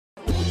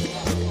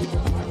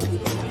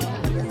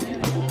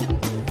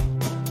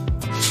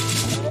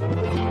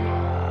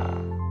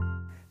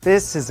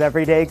This is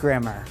Everyday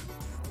Grammar.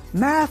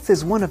 Math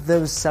is one of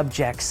those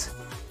subjects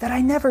that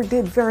I never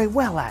did very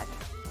well at,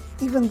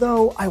 even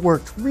though I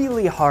worked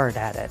really hard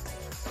at it.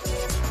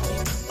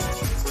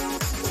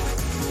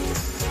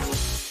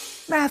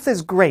 Math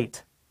is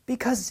great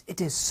because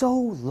it is so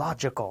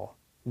logical.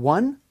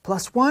 1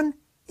 plus 1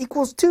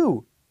 equals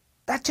 2.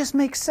 That just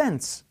makes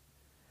sense.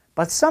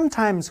 But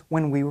sometimes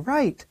when we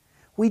write,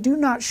 we do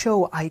not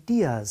show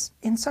ideas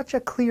in such a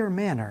clear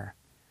manner.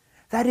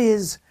 That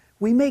is,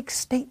 we make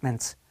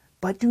statements,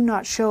 but do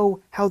not show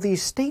how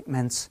these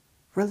statements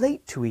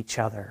relate to each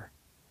other.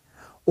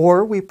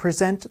 Or we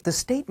present the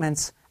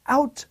statements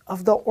out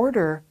of the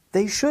order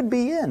they should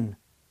be in.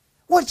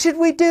 What should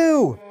we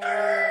do?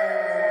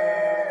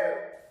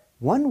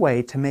 One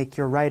way to make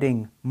your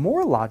writing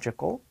more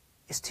logical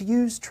is to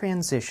use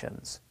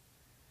transitions.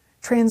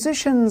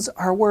 Transitions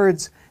are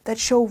words that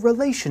show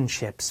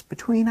relationships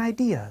between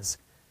ideas.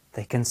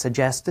 They can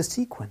suggest a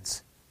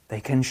sequence.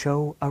 They can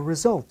show a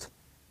result.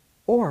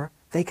 Or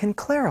they can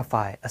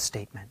clarify a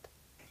statement.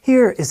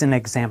 Here is an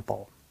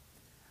example.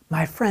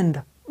 My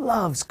friend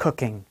loves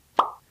cooking.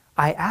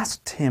 I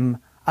asked him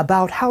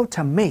about how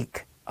to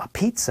make a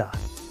pizza.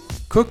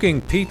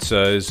 Cooking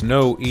pizza is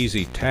no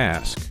easy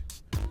task.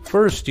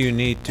 First, you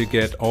need to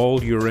get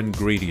all your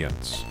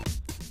ingredients.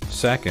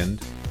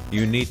 Second,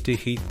 you need to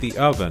heat the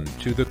oven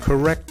to the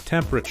correct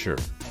temperature.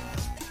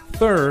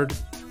 Third,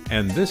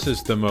 and this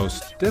is the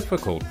most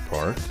difficult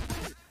part,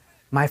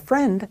 my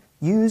friend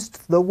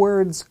used the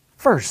words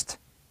first,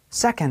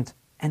 second,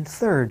 and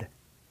third.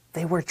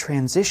 They were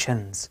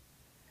transitions.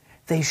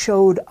 They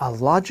showed a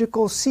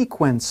logical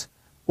sequence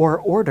or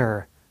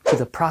order to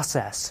the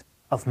process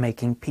of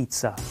making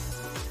pizza.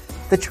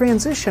 The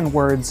transition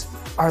words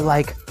are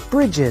like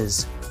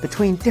bridges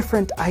between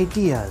different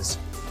ideas.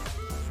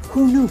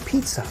 Who knew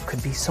pizza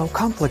could be so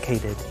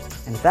complicated?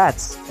 And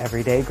that's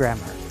Everyday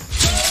Grammar.